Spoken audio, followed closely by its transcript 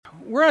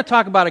we're going to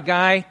talk about a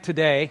guy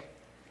today.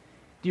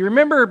 Do you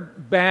remember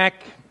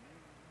back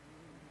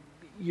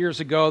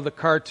years ago the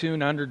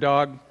cartoon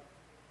Underdog?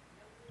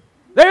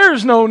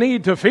 There's no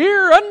need to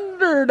fear,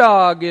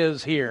 Underdog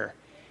is here.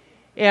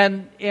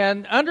 And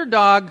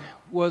Underdog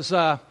was,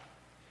 I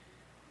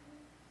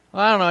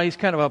don't know, he's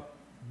kind of a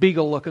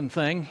beagle-looking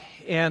thing.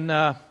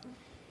 And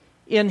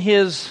in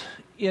his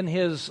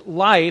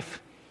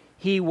life,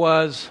 he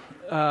was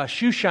a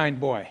shoeshine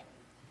boy.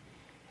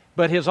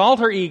 But his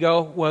alter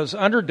ego was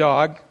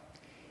Underdog,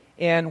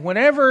 and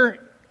whenever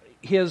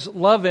his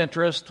love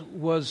interest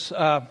was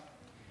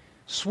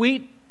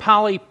sweet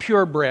Polly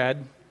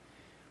Purebred,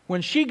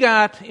 when she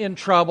got in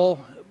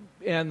trouble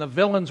and the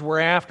villains were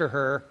after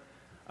her,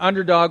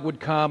 Underdog would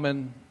come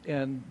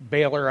and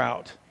bail her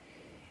out.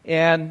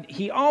 And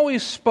he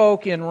always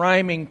spoke in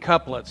rhyming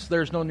couplets.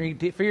 There's no need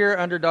to fear,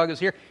 Underdog is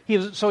here.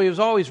 So he was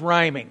always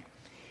rhyming.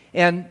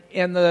 And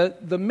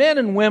the men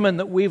and women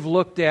that we've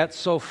looked at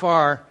so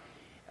far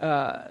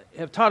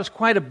have taught us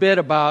quite a bit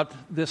about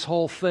this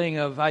whole thing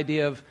of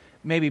idea of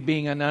maybe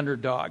being an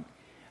underdog.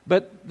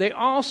 But they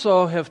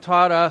also have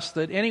taught us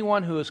that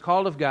anyone who is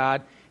called of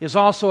God is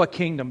also a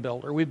kingdom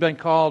builder. We've been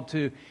called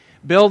to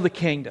build the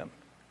kingdom.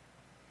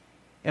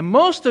 And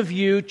most of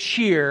you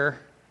cheer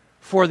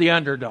for the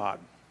underdog.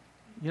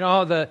 You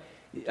know,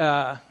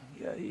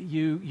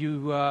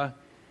 you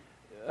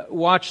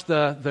watch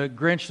the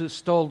Grinch That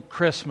Stole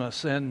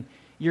Christmas, and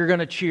you're going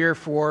to cheer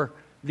for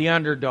the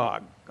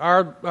underdog.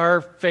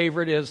 Our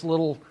favorite is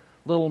little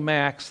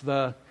Max.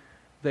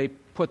 They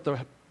put the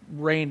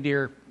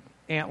reindeer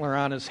antler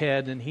on his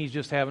head, and he's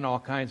just having all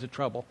kinds of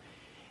trouble.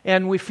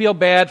 And we feel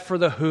bad for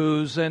the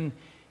Who's, and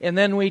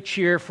then we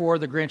cheer for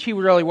the Grinch. He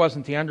really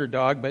wasn't the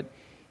underdog, but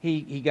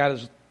he got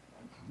his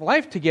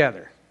life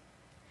together.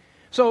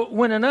 So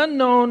when an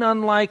unknown,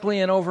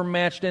 unlikely, and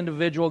overmatched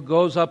individual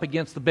goes up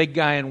against the big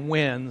guy and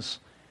wins,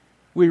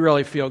 we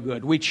really feel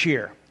good. We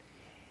cheer.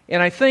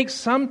 And I think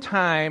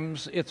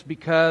sometimes it's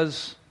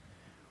because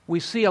we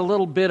see a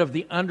little bit of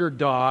the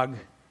underdog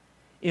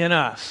in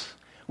us.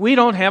 We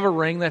don't have a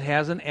ring that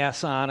has an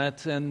S on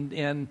it,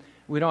 and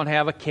we don't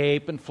have a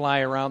cape and fly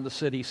around the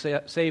city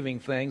saving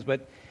things,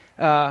 but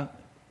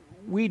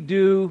we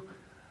do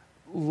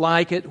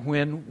like it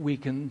when we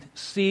can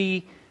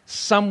see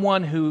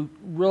someone who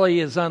really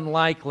is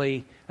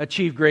unlikely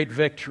achieve great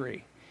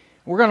victory.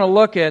 We're going to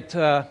look at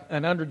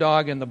an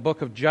underdog in the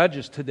book of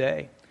Judges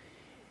today.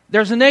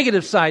 There's a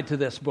negative side to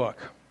this book.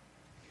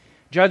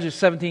 Judges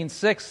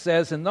 17:6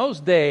 says, "In those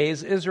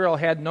days Israel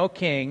had no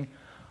king.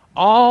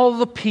 All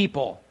the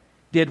people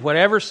did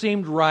whatever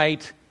seemed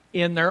right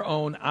in their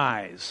own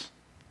eyes."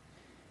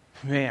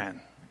 Man,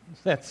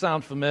 does that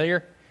sound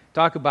familiar?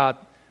 Talk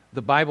about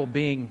the Bible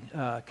being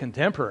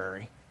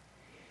contemporary.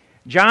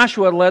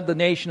 Joshua led the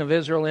nation of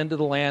Israel into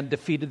the land,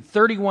 defeated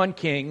 31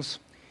 kings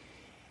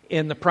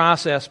in the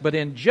process, but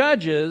in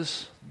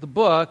Judges, the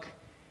book,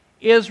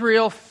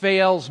 Israel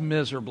fails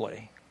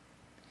miserably.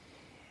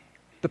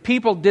 The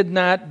people did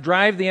not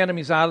drive the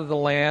enemies out of the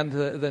land.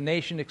 The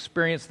nation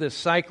experienced this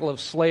cycle of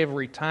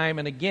slavery time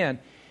and again.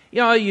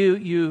 You know,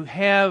 you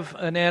have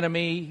an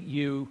enemy,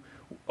 you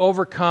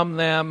overcome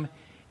them,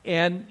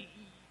 and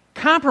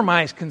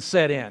compromise can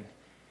set in.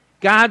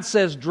 God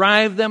says,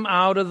 drive them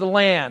out of the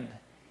land.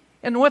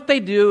 And what they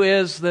do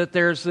is that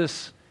there's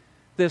this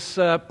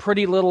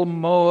pretty little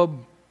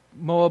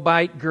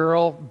Moabite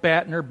girl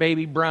batting her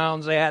baby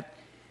browns at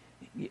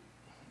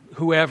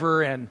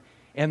whoever, and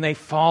they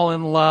fall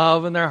in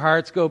love, and their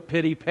hearts go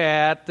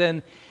pity-pat,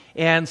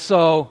 and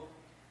so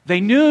they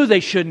knew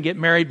they shouldn't get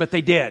married, but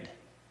they did.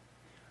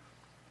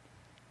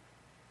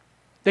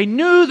 They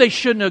knew they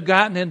shouldn't have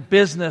gotten in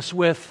business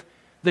with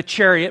the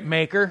chariot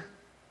maker,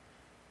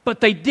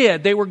 but they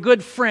did. They were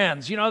good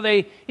friends. You know,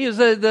 he was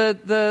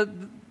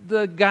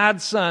the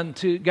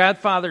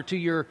godfather to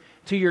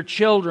your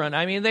children.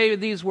 I mean,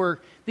 these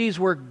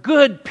were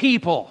good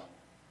people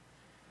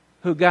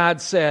who God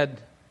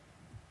said,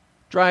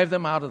 drive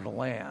them out of the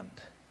land.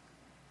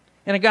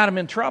 And it got them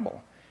in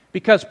trouble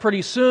because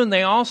pretty soon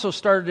they also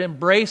started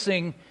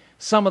embracing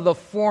some of the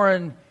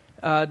foreign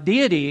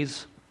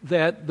deities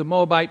that the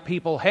Moabite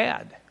people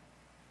had.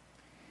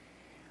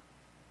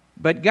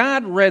 But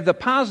the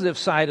positive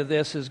side of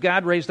this is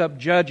God raised up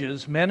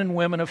judges, men and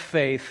women of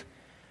faith,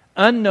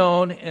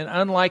 unknown and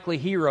unlikely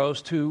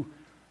heroes to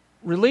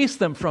release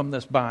them from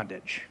this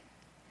bondage.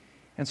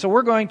 And so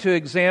we're going to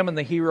examine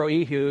the hero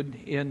Ehud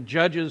in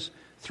Judges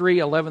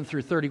 3:11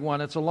 through 31.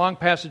 It's a long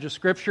passage of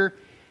Scripture,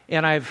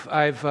 and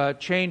I've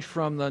changed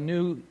from the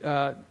New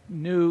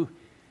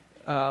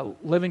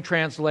Living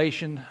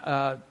Translation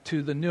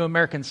to the New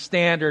American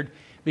Standard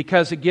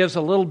because it gives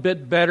a little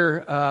bit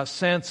better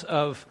sense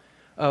of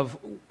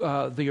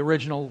the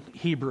original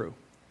Hebrew.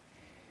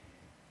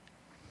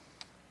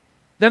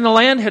 Then the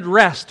land had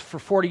rest for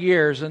 40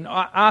 years, and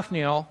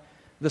Othniel,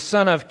 the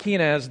son of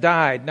Kenaz,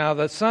 died. Now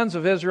the sons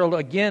of Israel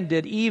again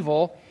did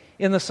evil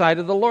in the sight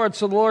of the Lord.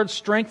 So the Lord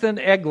strengthened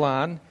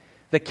Eglon,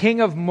 the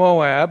king of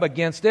Moab,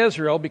 against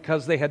Israel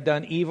because they had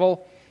done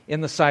evil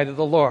in the sight of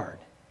the Lord.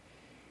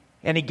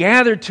 And he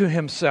gathered to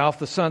himself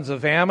the sons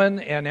of Ammon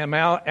and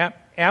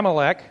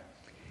Amalek,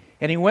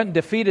 and he went and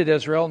defeated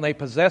Israel, and they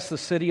possessed the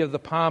city of the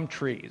palm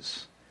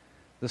trees.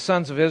 The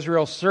sons of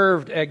Israel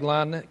served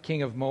Eglon,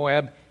 king of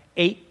Moab,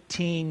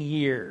 18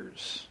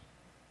 years.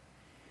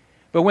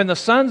 But when the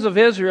sons of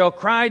Israel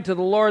cried to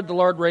the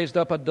Lord raised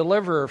up a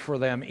deliverer for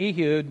them,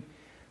 Ehud,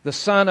 the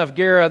son of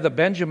Gera the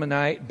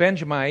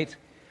Benjamite,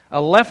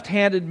 a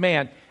left-handed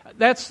man.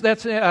 That's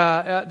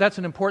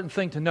an important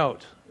thing to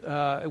note.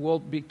 We'll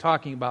be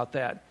talking about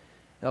that.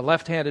 A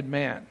left-handed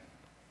man.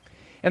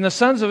 And the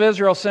sons of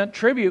Israel sent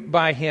tribute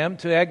by him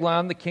to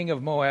Eglon, the king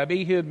of Moab.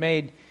 Ehud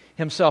made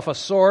himself a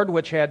sword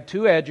which had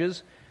 2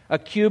 edges, a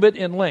cubit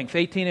in length,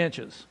 18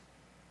 inches.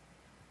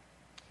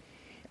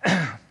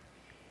 And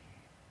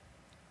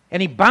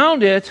he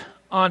bound it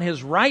on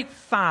his right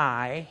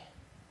thigh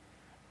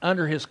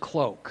under his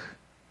cloak.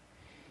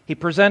 He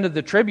presented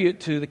the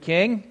tribute to the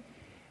king,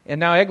 and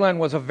now Eglon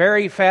was a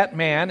very fat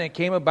man. It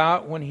came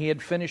about when he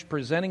had finished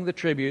presenting the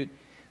tribute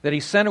that he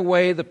sent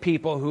away the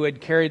people who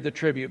had carried the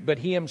tribute. But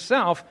he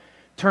himself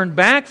turned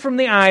back from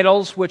the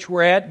idols which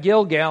were at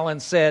Gilgal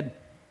and said,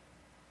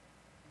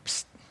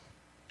 "Psst,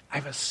 I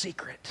have a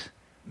secret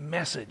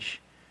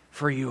message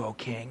for you, O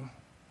king."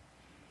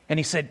 And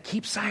he said,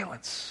 "Keep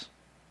silence."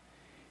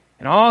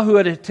 And all who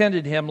had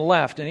attended him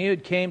left, and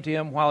Ehud came to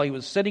him while he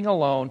was sitting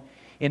alone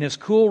in his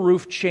cool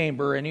roof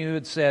chamber, and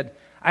Ehud said,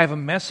 "I have a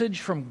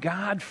message from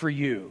God for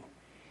you."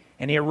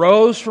 And he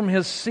arose from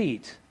his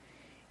seat.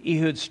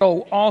 Ehud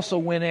also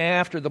went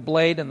after the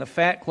blade, and the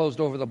fat closed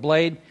over the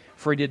blade,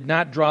 for he did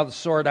not draw the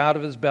sword out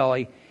of his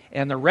belly,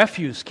 and the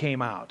refuse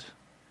came out.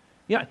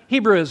 Yeah,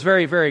 Hebrew is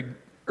very, very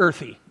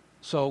earthy,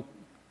 so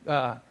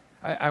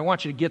I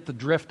want you to get the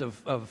drift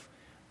of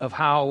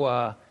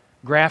how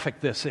graphic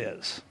this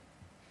is.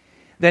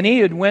 Then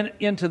Ehud went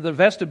into the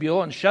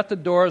vestibule and shut the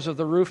doors of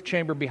the roof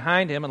chamber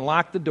behind him and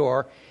locked the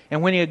door.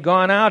 And when he had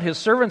gone out, his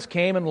servants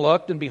came and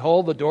looked, and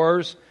behold, the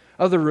doors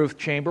of the roof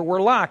chamber were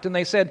locked. And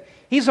they said,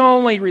 "He's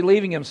only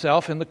relieving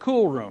himself in the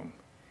cool room."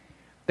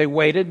 They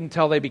waited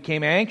until they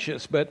became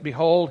anxious, but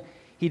behold,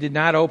 he did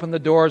not open the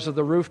doors of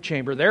the roof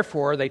chamber.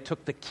 Therefore they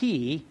took the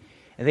key,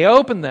 and they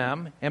opened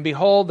them, and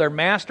behold, their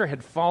master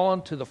had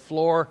fallen to the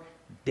floor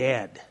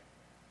dead.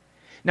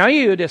 Now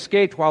Ehud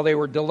escaped while they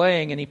were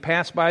delaying, and he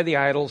passed by the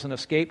idols and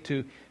escaped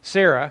to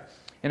Sarah.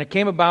 And it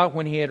came about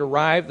when he had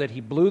arrived that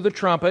he blew the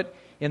trumpet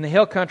in the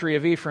hill country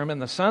of Ephraim,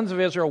 and the sons of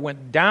Israel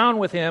went down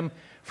with him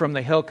from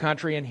the hill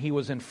country, and he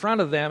was in front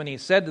of them, and he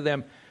said to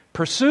them,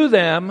 "Pursue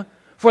them,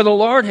 for the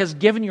Lord has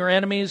given your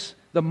enemies,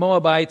 the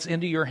Moabites,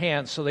 into your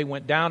hands." So they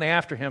went down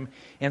after him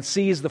and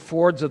seized the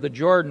fords of the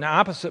Jordan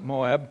opposite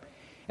Moab,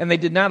 and they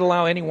did not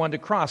allow anyone to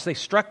cross. They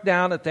struck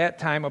down at that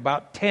time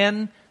about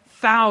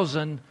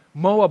 10,000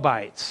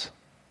 Moabites,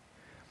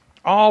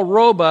 all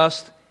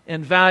robust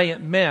and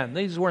valiant men.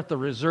 These weren't the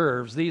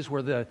reserves. These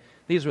were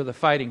the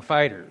fighting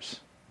fighters.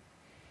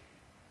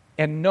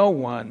 And no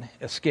one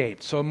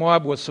escaped. So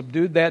Moab was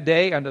subdued that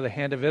day under the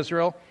hand of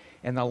Israel,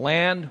 and the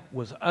land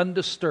was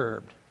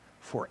undisturbed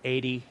for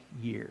 80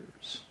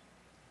 years.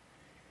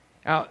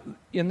 Now,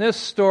 in this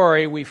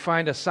story, we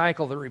find a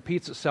cycle that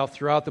repeats itself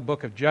throughout the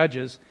book of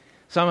Judges.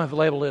 Some have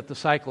labeled it the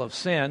cycle of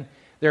sin.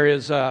 There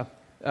is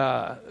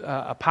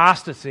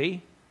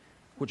apostasy,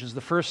 which is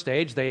the first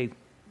stage. They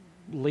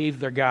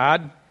leave their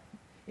God,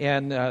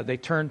 and they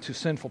turn to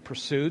sinful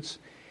pursuits,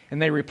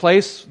 and they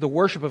replace the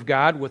worship of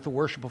God with the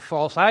worship of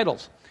false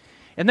idols.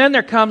 And then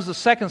there comes the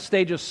second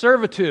stage of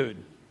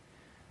servitude.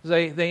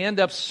 They end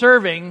up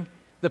serving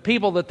the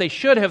people that they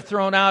should have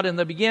thrown out in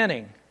the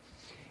beginning.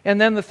 And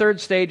then the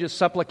third stage is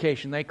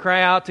supplication. They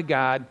cry out to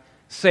God,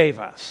 "Save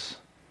us."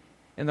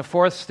 In the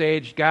fourth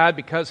stage, God,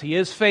 because He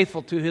is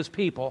faithful to His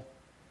people,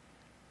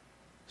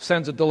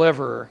 sends a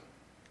deliverer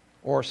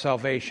or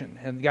salvation.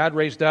 And God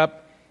raised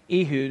up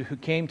Ehud, who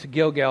came to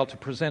Gilgal to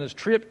present his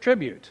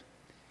tribute.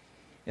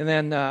 And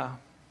then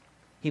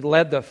he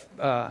led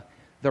the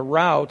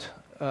rout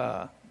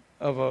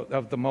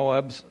of the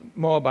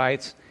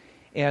Moabites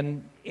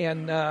and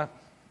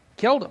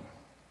killed them.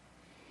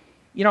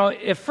 You know,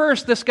 at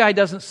first, this guy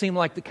doesn't seem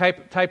like the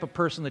type of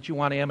person that you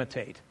want to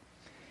imitate.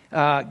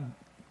 I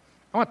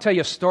want to tell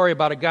you a story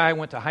about a guy I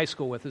went to high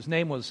school with. His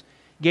name was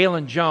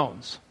Galen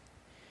Jones.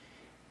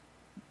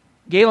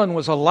 Galen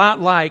was a lot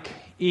like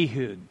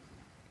Ehud.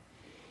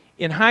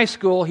 In high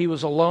school, he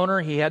was a loner.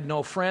 He had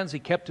no friends. He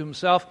kept to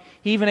himself.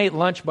 He even ate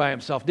lunch by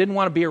himself. Didn't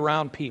want to be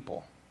around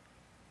people.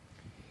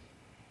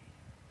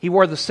 He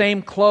wore the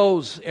same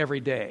clothes every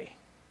day.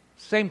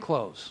 Same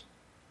clothes.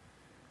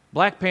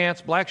 Black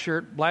pants, black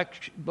shirt,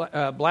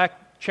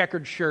 black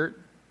checkered shirt,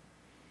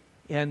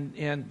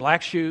 and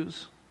black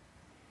shoes.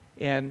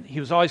 And he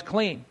was always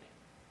clean.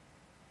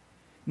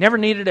 Never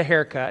needed a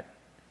haircut.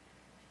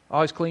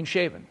 Always clean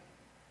shaven.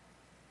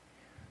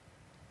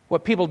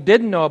 What people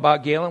didn't know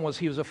about Galen was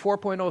he was a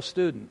 4.0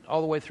 student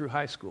all the way through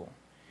high school.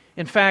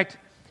 In fact,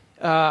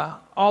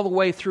 all the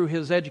way through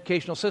his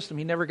educational system,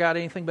 he never got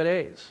anything but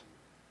A's.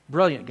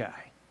 Brilliant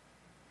guy.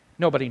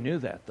 Nobody knew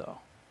that, though.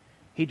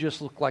 He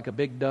just looked like a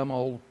big, dumb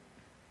old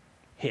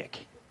hick.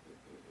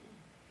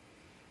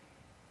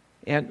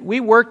 And we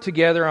worked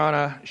together on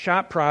a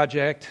shop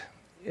project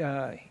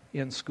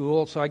in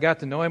school, so I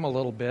got to know him a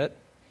little bit.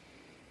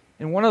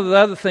 And one of the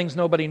other things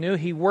nobody knew,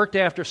 he worked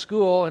after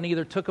school and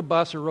either took a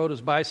bus or rode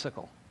his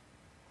bicycle.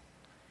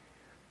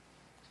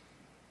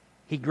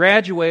 He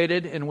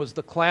graduated and was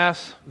the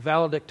class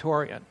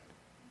valedictorian,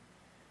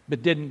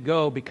 but didn't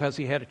go because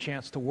he had a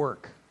chance to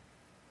work.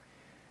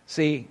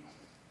 See,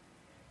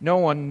 no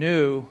one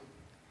knew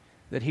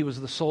that he was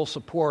the sole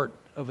support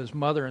of his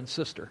mother and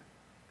sister.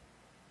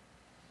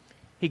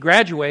 He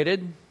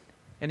graduated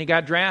and he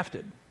got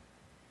drafted.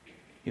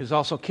 He was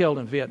also killed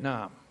in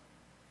Vietnam.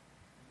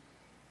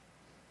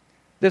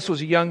 This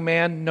was a young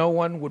man no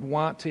one would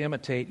want to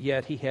imitate,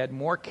 yet he had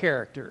more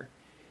character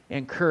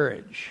and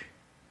courage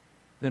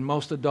than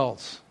most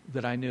adults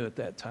that I knew at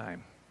that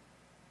time.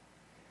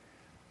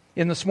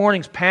 In this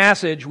morning's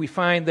passage, we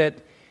find that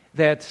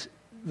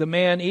the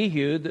man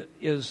Ehud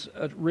is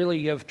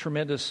really of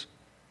tremendous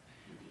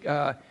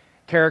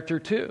character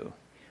too.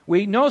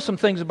 We know some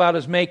things about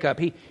his makeup.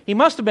 He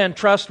must have been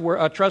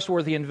a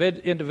trustworthy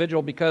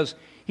individual because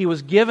he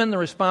was given the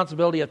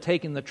responsibility of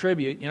taking the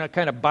tribute,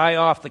 kind of buy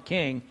off the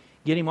king,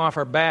 get him off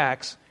our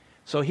backs.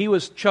 So he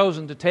was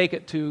chosen to take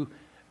it to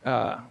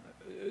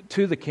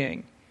the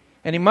king.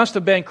 And he must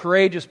have been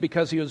courageous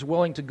because he was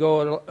willing to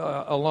go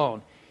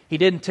alone. He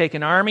didn't take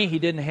an army. He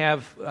didn't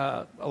have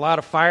a lot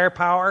of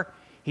firepower.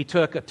 He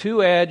took a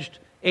two-edged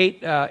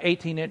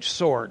 18-inch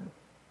sword.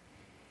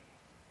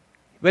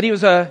 But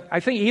I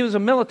think he was a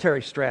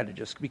military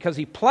strategist because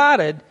he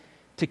plotted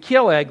to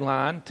kill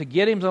Eglon, to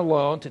get him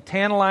alone, to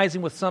tantalize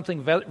him with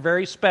something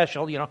very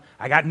special.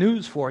 I got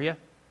news for you.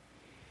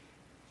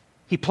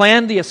 He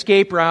planned the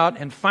escape route,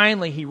 and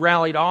finally he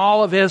rallied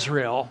all of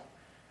Israel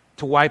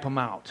to wipe them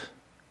out.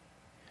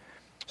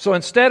 So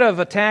instead of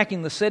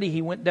attacking the city,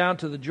 he went down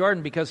to the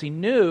Jordan because he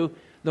knew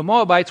the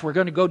Moabites were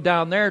going to go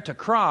down there to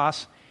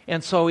cross,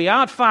 and so he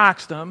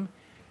outfoxed them,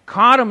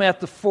 caught them at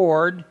the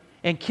ford,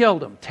 and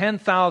killed them,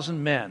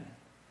 10,000 men.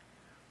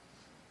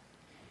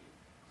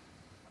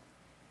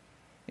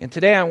 And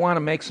today I want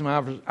to make some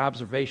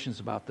observations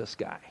about this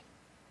guy.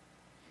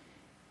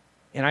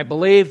 And I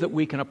believe that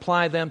we can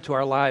apply them to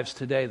our lives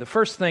today. The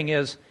first thing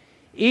is,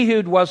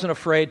 Ehud wasn't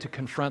afraid to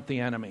confront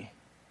the enemy.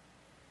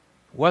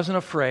 Wasn't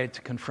afraid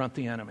to confront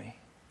the enemy.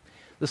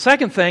 The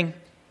second thing,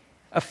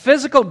 a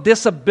physical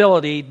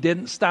disability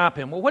didn't stop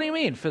him. Well, what do you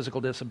mean, physical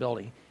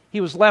disability?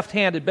 He was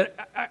left-handed, but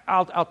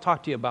I'll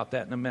talk to you about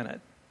that in a minute.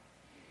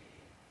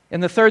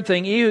 And the third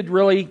thing, Ehud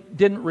really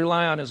didn't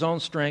rely on his own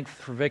strength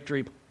for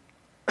victory,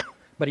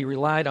 but he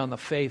relied on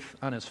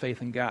his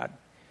faith in God.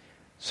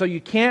 So you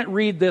can't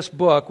read this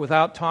book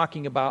without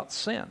talking about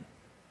sin.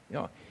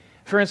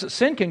 For instance,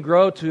 sin can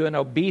grow to an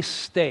obese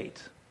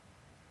state.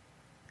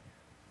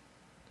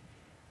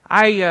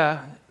 I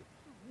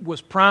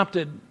was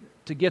prompted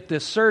to get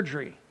this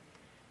surgery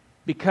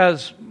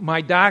because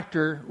my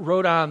doctor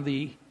wrote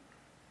on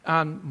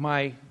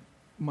my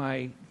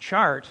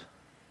chart,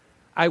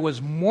 I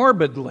was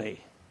morbid.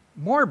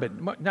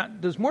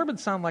 Does morbid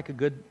sound like a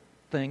good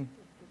thing?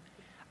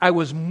 I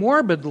was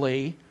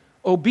morbidly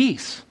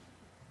obese.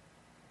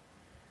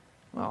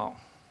 Well,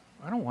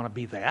 I don't want to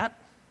be that.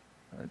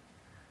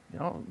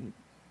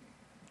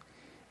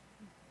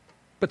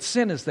 But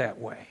sin is that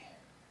way.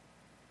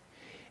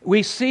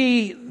 We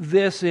see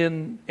this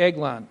in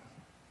Eglon.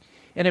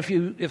 And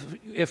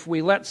if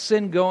we let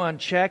sin go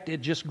unchecked,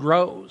 it just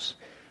grows.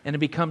 And it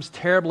becomes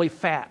terribly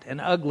fat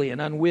and ugly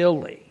and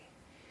unwieldy.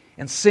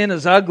 And sin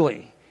is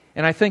ugly.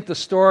 And I think the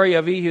story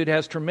of Ehud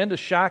has tremendous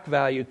shock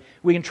value.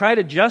 We can try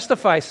to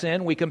justify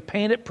sin. We can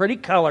paint it pretty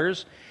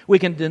colors. We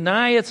can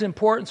deny its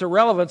importance or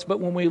relevance. But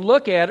when we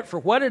look at it for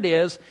what it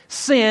is,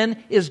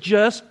 sin is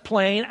just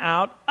plain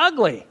out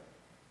ugly.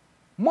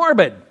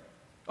 Morbid.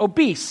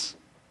 Obese.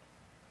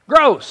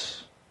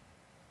 Gross.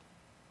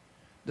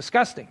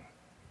 Disgusting.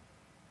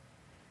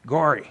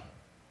 Gory.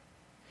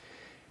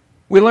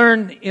 We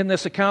learn in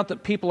this account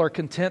that people are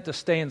content to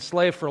stay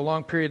enslaved for a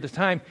long period of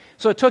time.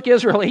 So it took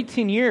Israel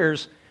 18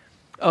 years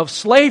of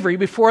slavery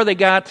before they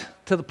got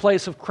to the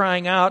place of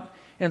crying out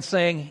and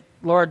saying,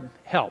 Lord,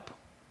 help.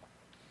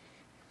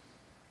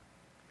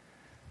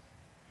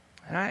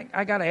 And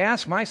I got to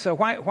ask myself,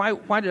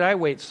 why did I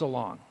wait so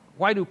long?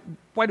 Why do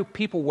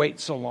people wait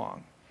so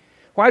long?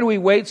 Why do we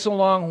wait so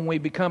long when we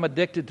become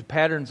addicted to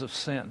patterns of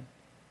sin?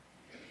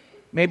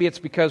 Maybe it's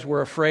because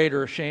we're afraid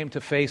or ashamed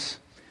to face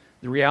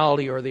the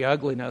reality or the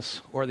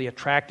ugliness or the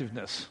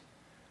attractiveness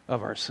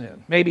of our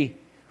sin. Maybe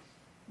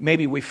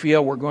we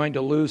feel we're going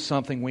to lose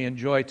something we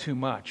enjoy too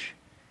much.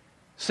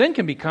 Sin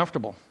can be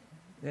comfortable.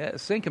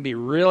 Sin can be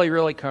really,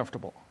 really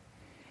comfortable.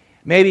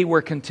 Maybe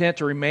we're content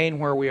to remain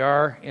where we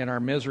are and our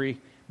misery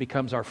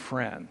becomes our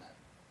friend.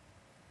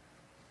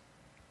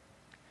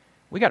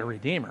 We got a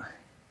Redeemer.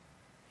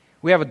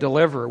 We have a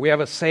deliverer. We have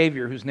a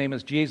Savior whose name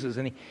is Jesus,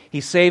 and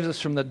He saves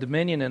us from the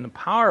dominion and the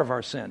power of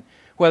our sin.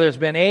 Whether it's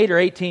been 8 or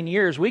 18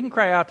 years, we can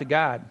cry out to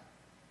God,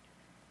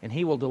 and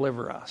He will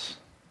deliver us.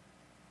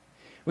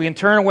 We can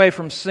turn away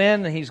from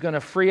sin, and He's going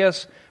to free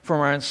us from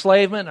our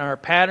enslavement and our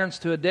patterns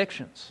to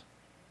addictions.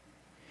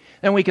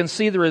 And we can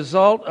see the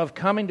result of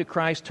coming to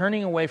Christ,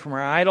 turning away from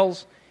our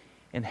idols,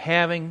 and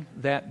having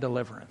that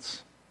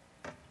deliverance.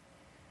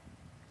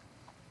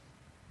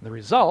 The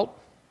result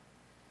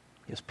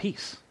is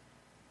peace.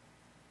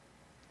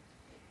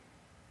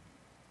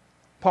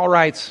 Paul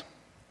writes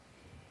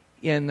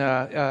in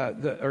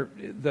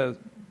the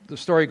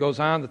story goes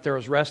on that there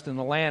was rest in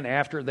the land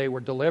after they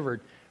were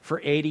delivered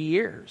for 80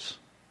 years.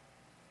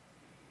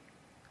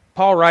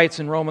 Paul writes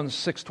in Romans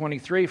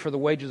 6:23, "For the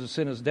wages of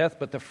sin is death,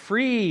 but the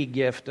free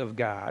gift of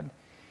God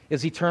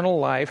is eternal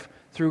life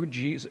through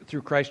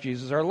Christ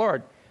Jesus our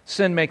Lord.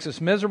 Sin makes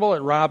us miserable, it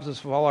robs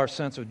us of all our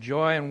sense of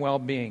joy and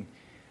well-being.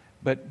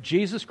 But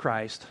Jesus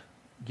Christ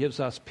gives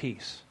us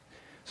peace."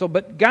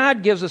 But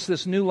God gives us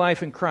this new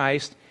life in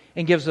Christ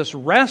and gives us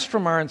rest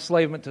from our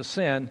enslavement to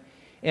sin,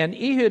 and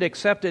Ehud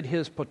accepted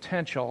his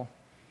potential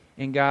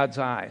in God's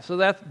eyes. So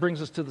that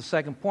brings us to the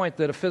second point,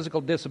 that a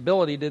physical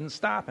disability didn't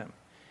stop him.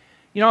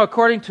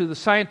 According to the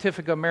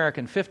Scientific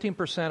American,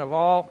 15% of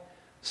all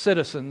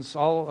citizens,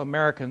 all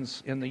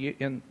Americans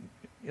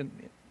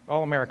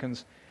all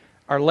Americans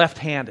are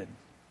left-handed.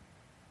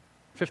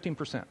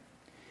 15%.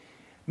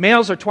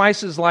 Males are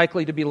twice as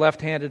likely to be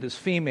left-handed as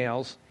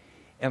females,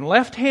 and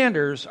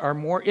left-handers are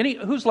more...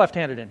 Who's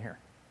left-handed in here?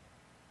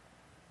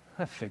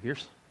 That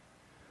figures.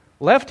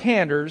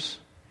 Left-handers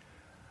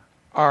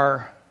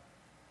are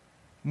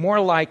more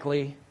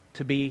likely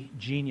to be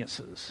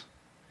geniuses.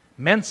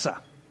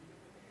 Mensa.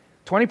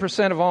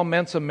 20% of all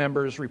Mensa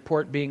members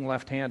report being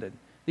left-handed.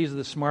 These are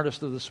the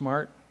smartest of the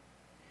smart.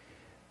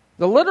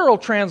 The literal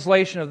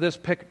translation of this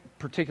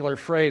particular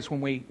phrase,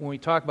 when we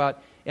talk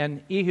about,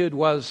 and Ehud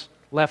was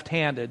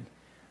left-handed,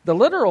 the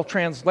literal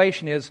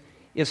translation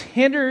is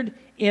hindered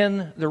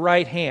in the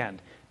right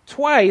hand.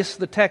 Twice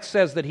the text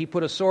says that he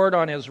put a sword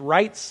on his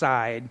right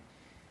side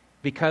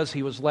because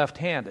he was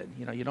left-handed.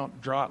 You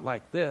don't draw it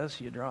like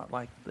this, you draw it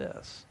like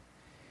this.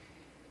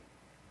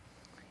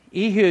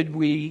 Ehud,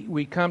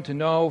 we come to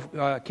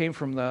know, came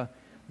from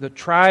the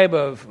tribe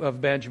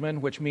of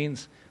Benjamin, which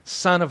means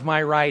son of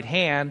my right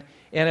hand,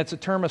 and it's a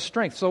term of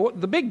strength. So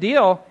the big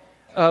deal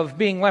of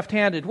being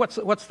left-handed,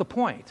 what's the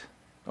point?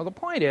 Well, the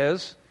point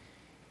is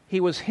he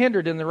was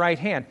hindered in the right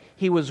hand.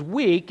 He was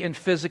weak and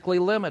physically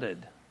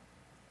limited.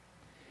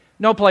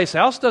 No place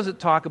else does it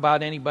talk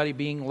about anybody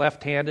being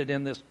left-handed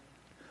in this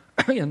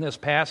in this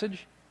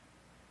passage.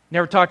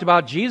 Never talked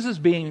about Jesus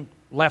being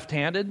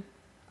left-handed.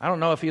 I don't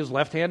know if he was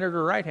left-handed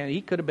or right-handed.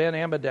 He could have been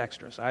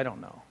ambidextrous. I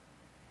don't know.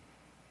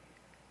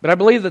 But I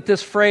believe that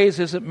this phrase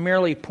isn't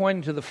merely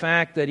pointing to the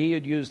fact that he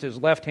had used his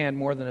left hand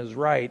more than his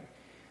right,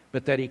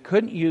 but that he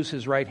couldn't use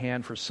his right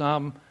hand for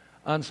some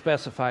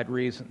unspecified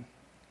reason.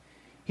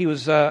 He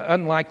was an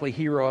unlikely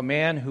hero, a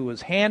man who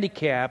was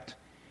handicapped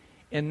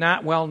and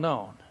not well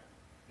known.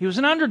 He was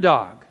an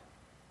underdog.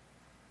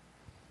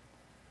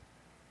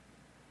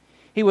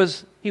 He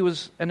was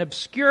an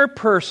obscure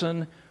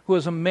person who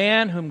was a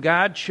man whom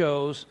God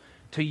chose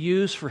to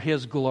use for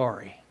His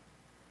glory.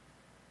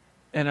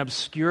 An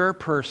obscure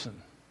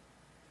person.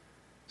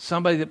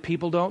 Somebody that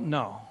people don't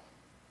know.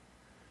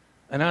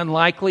 An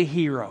unlikely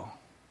hero.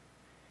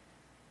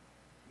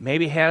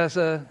 Maybe has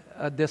a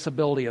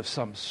disability of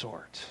some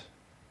sort.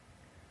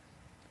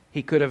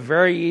 He could have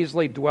very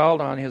easily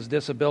dwelled on his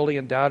disability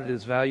and doubted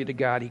his value to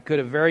God. He could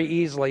have very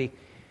easily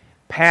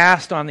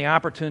passed on the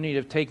opportunity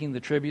of taking the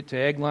tribute to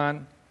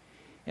Eglon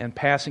and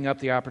passing up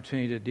the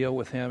opportunity to deal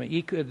with him.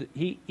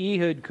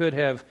 Ehud could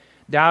have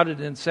doubted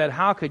and said,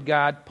 how could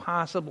God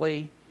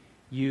possibly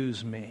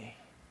use me?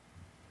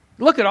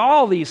 Look at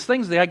all these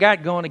things that I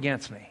got going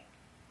against me.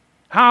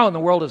 How in the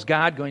world is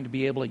God going to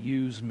be able to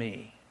use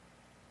me?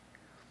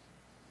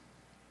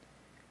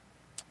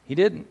 He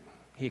didn't.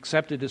 He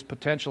accepted his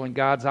potential in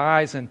God's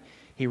eyes, and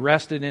he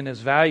rested in his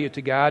value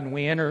to God. And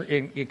we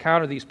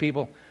encounter these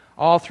people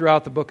all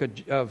throughout the book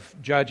of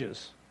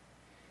Judges.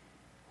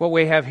 What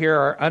we have here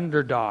are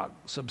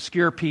underdogs,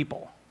 obscure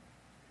people,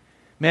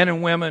 men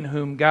and women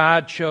whom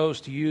God chose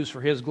to use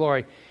for His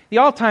glory. The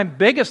all-time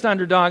biggest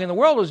underdog in the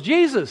world was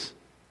Jesus.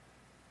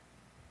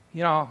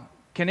 Can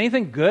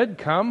anything good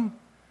come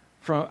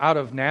from out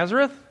of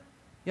Nazareth?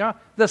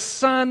 The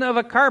son of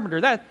a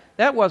carpenter.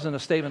 That wasn't a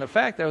statement of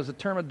fact. That was a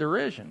term of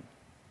derision.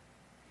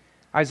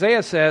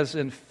 Isaiah says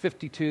in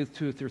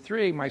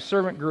 52:2-3, "My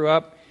servant grew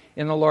up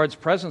in the Lord's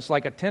presence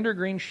like a tender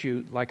green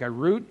shoot, like a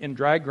root in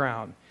dry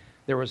ground.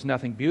 There was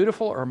nothing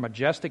beautiful or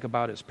majestic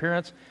about his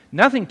appearance,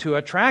 nothing to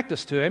attract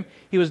us to him.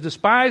 He was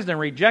despised and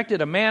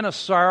rejected, a man of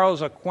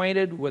sorrows,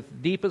 acquainted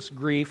with deepest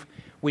grief.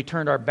 We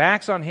turned our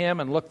backs on him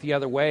and looked the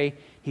other way.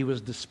 He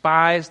was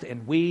despised,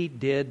 and we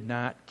did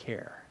not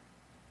care."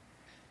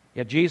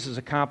 Yet Jesus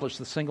accomplished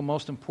the single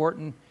most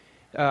important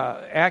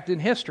act in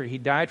history. He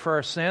died for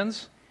our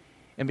sins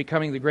and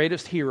becoming the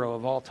greatest hero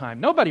of all time.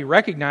 Nobody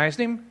recognized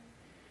him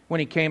when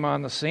he came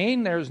on the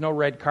scene. There was no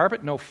red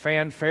carpet, no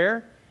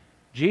fanfare.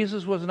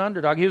 Jesus was an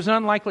underdog. He was an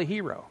unlikely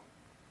hero.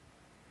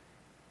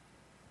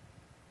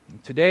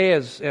 Today,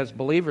 as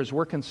believers,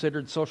 we're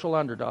considered social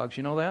underdogs.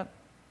 You know that?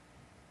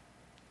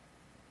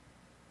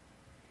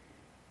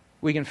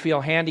 We can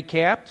feel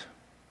handicapped.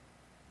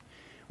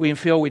 We can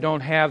feel we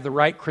don't have the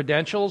right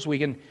credentials. We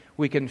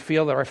can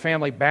feel that our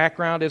family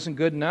background isn't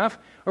good enough.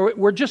 Or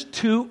we're just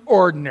too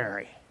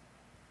ordinary.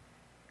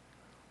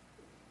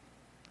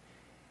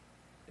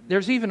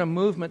 There's even a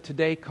movement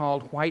today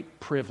called white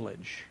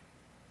privilege.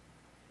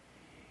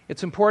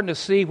 It's important to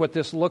see what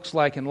this looks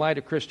like in light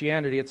of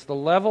Christianity. It's the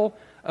level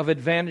of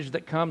advantage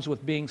that comes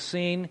with being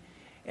seen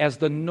as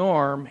the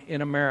norm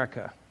in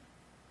America.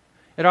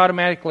 It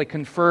automatically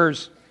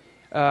confers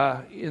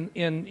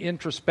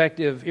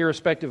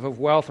irrespective of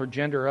wealth or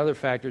gender or other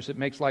factors. It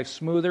makes life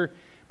smoother,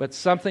 but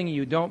something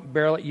you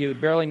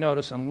barely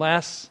notice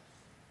unless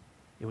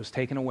it was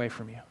taken away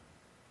from you.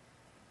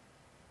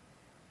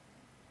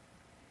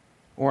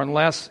 Or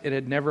unless it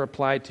had never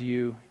applied to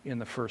you in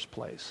the first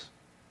place.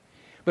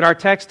 But our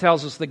text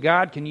tells us that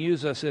God can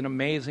use us in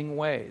amazing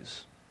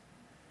ways.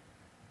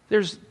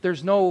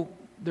 There's no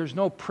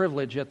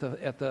privilege at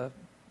the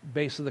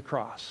base of the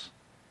cross.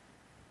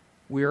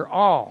 We are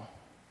all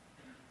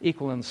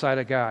equal in the sight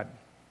of God.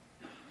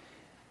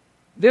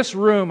 This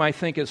room, I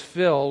think, is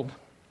filled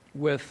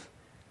with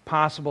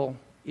possible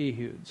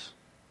Ehuds.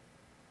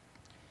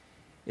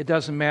 It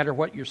doesn't matter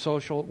what your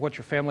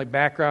family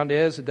background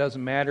is. It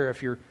doesn't matter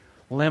if you're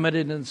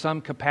limited in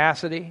some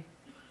capacity.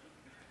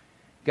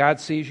 God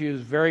sees you as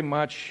very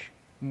much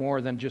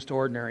more than just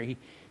ordinary.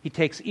 He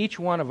takes each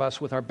one of us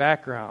with our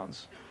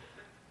backgrounds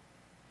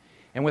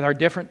and with our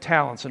different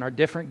talents and our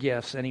different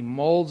gifts, and He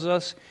molds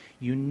us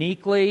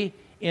uniquely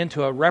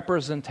into a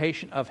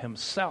representation of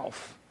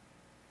Himself.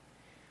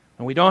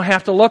 And we don't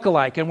have to look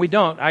alike, and we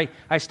don't.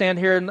 I stand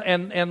here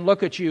and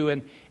look at you,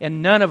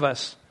 and none of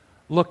us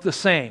look the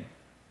same.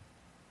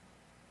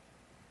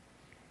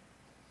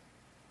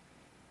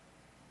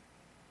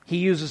 He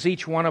uses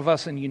each one of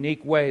us in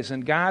unique ways,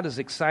 and God is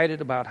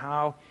excited about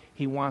how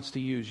He wants to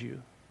use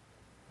you.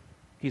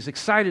 He's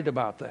excited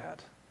about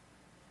that.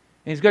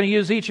 And He's going to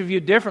use each of you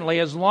differently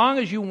as long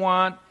as you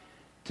want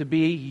to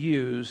be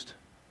used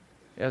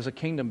as a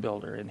kingdom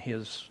builder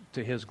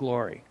to His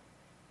glory.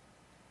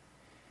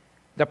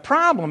 The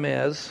problem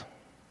is,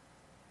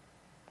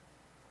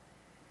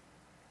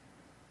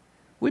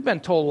 we've been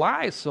told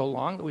lies so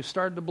long that we've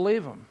started to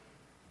believe them.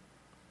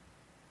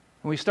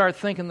 And we start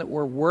thinking that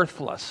we're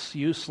worthless,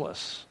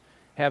 useless,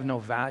 have no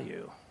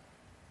value.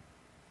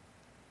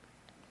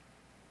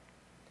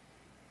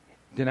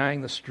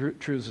 Denying the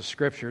truths of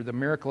Scripture. The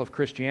miracle of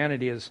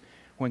Christianity is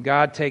when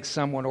God takes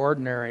someone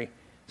ordinary,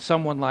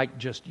 someone like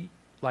just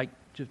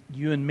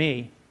you and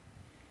me,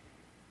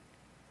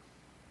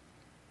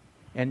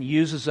 and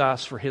uses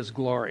us for His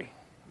glory.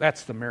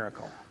 That's the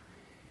miracle.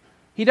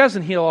 He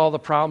doesn't heal all the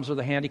problems or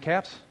the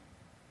handicaps.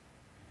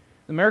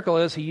 The miracle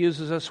is He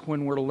uses us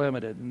when we're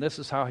limited, and this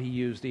is how He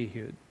used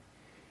Ehud.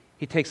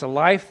 He takes a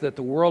life that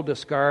the world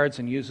discards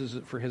and uses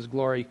it for His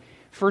glory.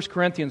 1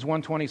 Corinthians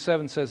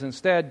 1:27 says,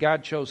 instead,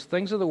 God chose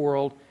things of the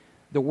world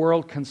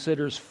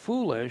considers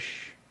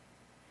foolish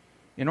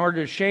in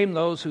order to shame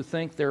those who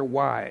think they're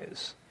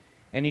wise.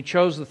 And He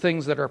chose the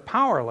things that are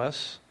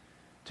powerless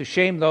to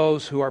shame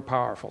those who are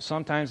powerful.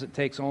 Sometimes it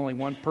takes only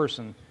one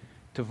person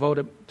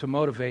to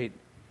motivate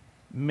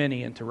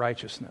many into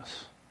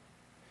righteousness.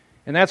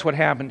 And that's what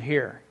happened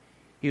here.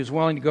 He was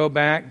willing to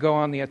go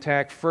on the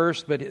attack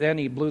first, but then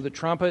he blew the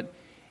trumpet,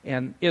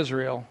 and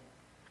Israel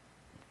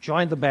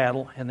joined the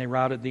battle, and they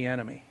routed the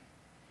enemy.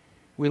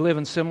 We live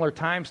in similar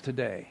times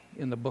today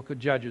in the book of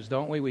Judges,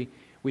 don't we?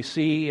 We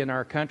see in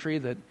our country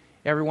that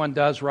everyone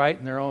does right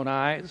in their own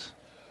eyes.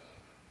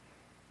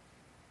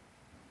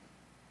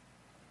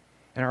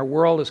 And our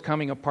world is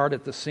coming apart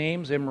at the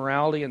seams.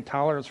 Immorality and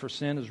tolerance for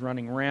sin is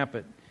running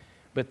rampant.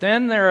 But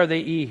then there are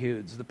the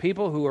Ehuds, the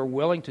people who are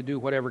willing to do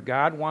whatever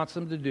God wants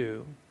them to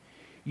do,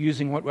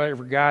 using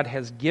whatever God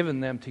has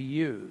given them to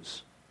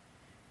use.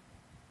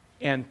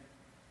 And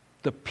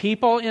the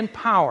people in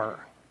power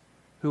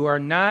who are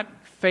not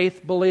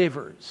faith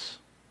believers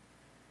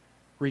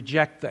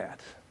reject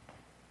that.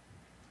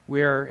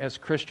 We are, as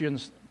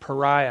Christians,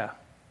 pariah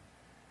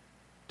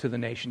to the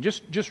nation.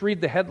 Just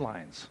read the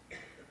headlines.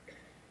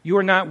 You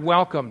are not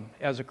welcome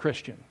as a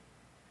Christian.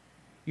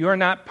 You are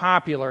not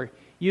popular.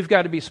 You've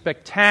got to be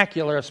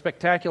spectacular, a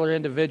spectacular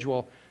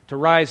individual to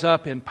rise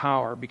up in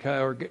power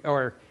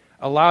or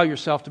allow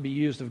yourself to be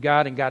used of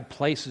God, and God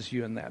places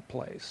you in that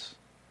place.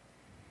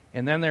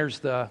 And then there's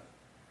the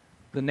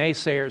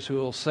naysayers who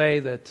will say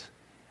that,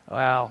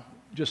 well,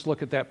 just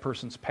look at that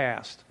person's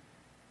past.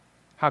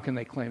 How can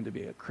they claim to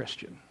be a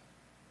Christian?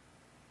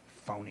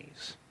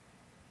 Phonies.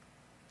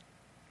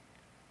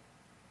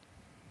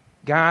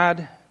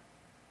 God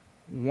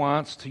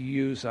wants to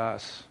use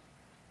us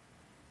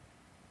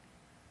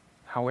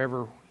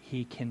however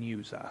He can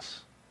use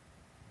us.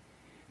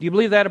 Do you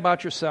believe that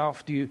about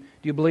yourself? Do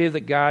you believe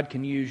that God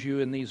can use you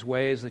in these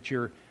ways, that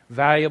you're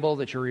valuable,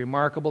 that you're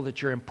remarkable,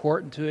 that you're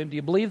important to Him? Do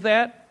you believe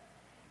that?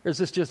 Or is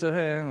this just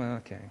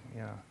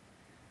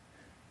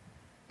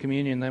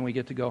communion, then we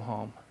get to go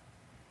home?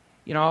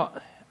 You know,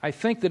 I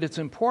think that it's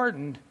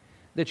important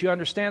that you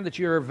understand that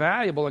you're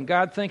valuable and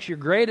God thinks you're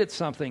great at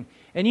something.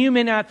 And you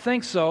may not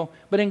think so,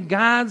 but in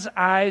God's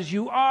eyes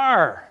you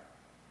are.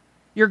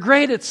 You're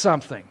great at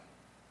something.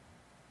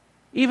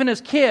 even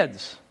as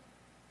kids,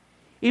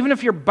 even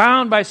if you're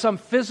bound by some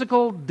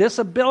physical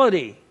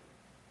disability.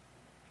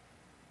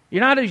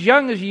 You're not as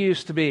young as you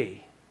used to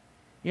be.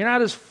 You're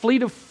not as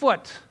fleet of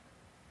foot.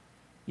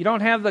 You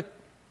don't have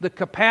the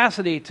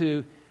capacity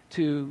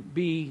to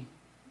be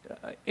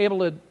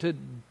able to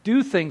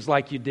do things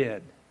like you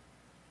did.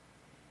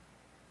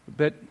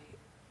 But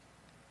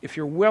if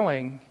you're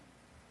willing,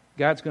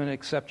 God's going to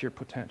accept your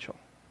potential.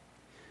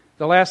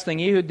 The last thing,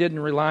 Ehud didn't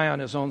rely on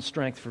his own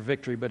strength for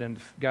victory, but in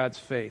God's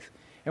faith.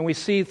 And we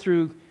see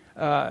through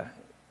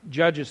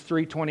Judges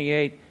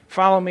 3:28,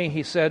 "Follow me,"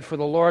 he said, "for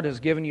the Lord has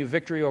given you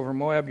victory over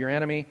Moab, your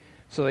enemy."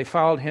 So they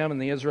followed him,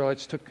 and the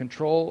Israelites took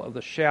control of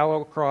the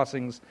shallow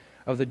crossings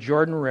of the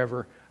Jordan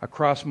River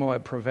across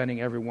Moab,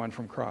 preventing everyone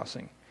from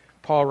crossing.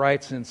 Paul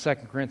writes in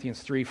 2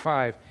 Corinthians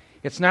 3:5,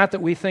 "It's not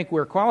that we think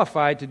we're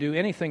qualified to do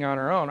anything on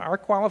our own. Our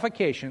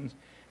qualifications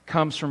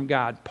comes from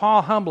God."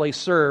 Paul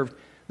served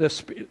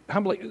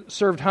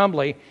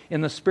humbly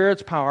in the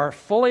Spirit's power,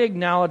 fully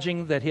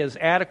acknowledging that his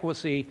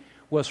adequacy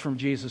was from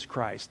Jesus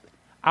Christ.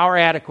 Our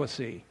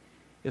adequacy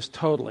is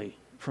totally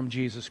from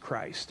Jesus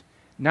Christ,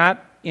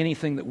 not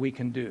anything that we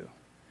can do.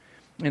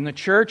 In the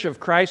Church of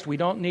Christ, we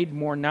don't need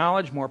more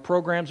knowledge, more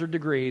programs or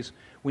degrees.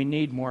 We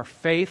need more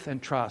faith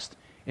and trust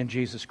in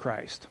Jesus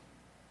Christ.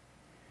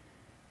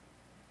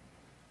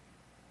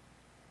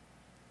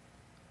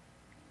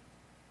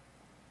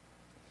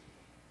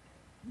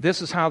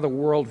 This is how the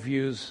world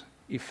views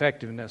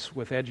effectiveness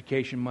with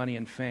education, money,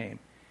 and fame.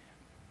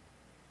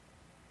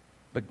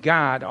 But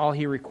God, all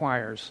He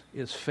requires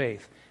is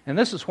faith. And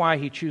this is why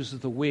He chooses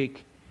the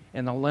weak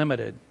and the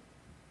limited,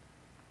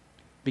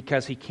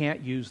 because He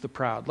can't use the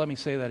proud. Let me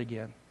say that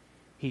again.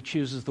 He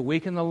chooses the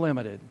weak and the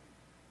limited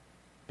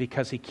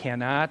because He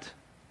cannot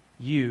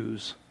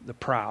use the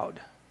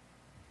proud.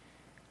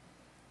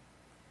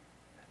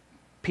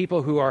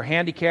 People who are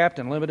handicapped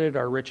and limited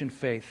are rich in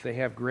faith. They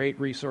have great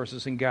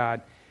resources in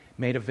God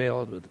made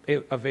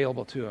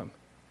available to them.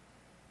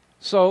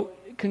 So,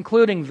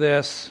 concluding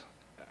this,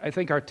 I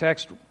think our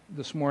text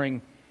this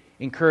morning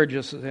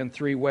encourages us in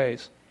three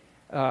ways.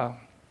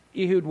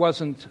 Ehud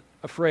wasn't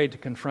afraid to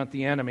confront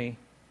the enemy.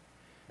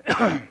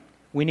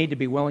 We need to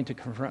be willing to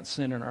confront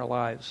sin in our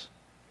lives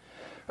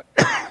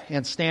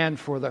and stand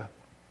for the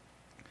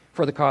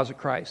cause of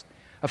Christ.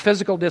 A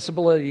physical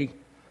disability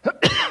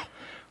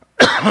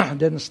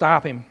didn't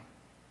stop him.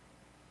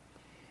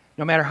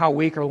 No matter how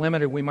weak or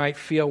limited we might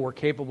feel, we're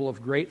capable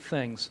of great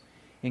things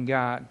in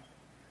God.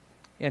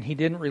 And he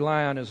didn't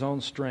rely on his own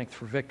strength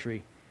for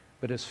victory,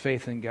 but his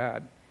faith in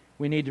God.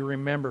 We need to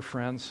remember,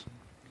 friends,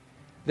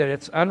 that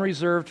it's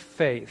unreserved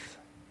faith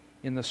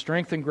in the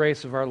strength and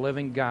grace of our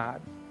living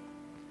God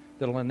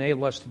that will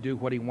enable us to do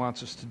what He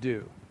wants us to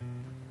do.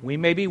 We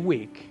may be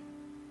weak,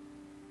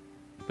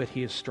 but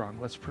He is strong.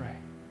 Let's pray.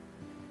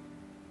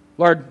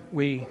 Lord,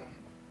 we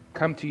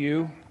come to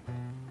You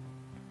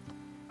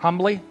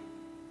humbly,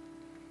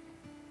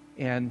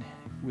 and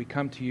we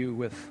come to You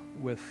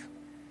with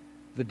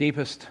the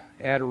deepest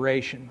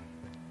adoration.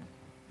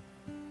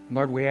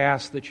 Lord, we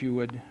ask that You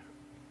would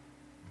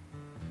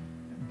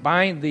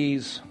bind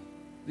these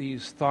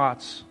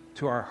thoughts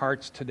to our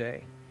hearts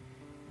today.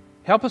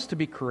 Help us to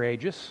be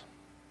courageous.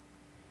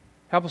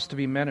 Help us to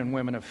be men and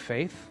women of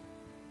faith.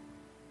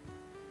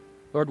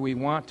 Lord, we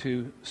want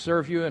to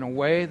serve You in a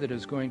way that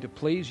is going to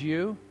please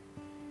You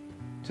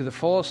to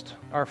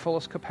our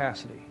fullest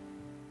capacity.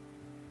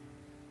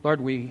 Lord,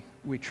 we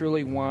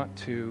truly want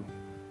to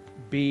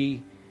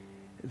be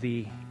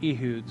the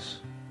Ehuds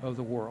of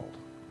the world.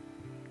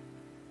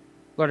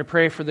 Lord, I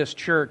pray for this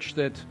church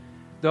that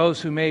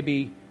those who may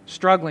be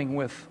struggling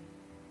with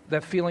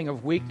that feeling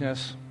of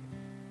weakness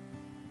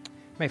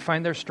may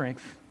find their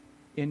strength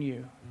in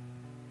You.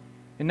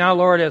 And now,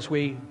 Lord, as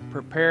we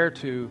prepare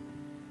to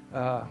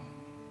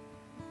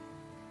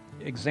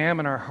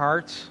examine our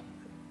hearts,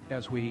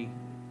 as we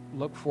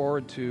look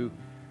forward to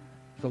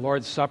the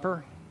Lord's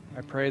Supper,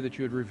 I pray that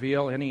You would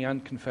reveal any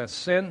unconfessed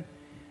sin,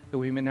 that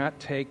we may not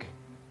take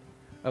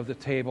of the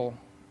table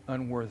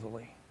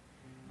unworthily.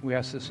 We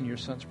ask this in Your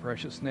Son's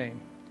precious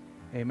name.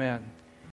 Amen.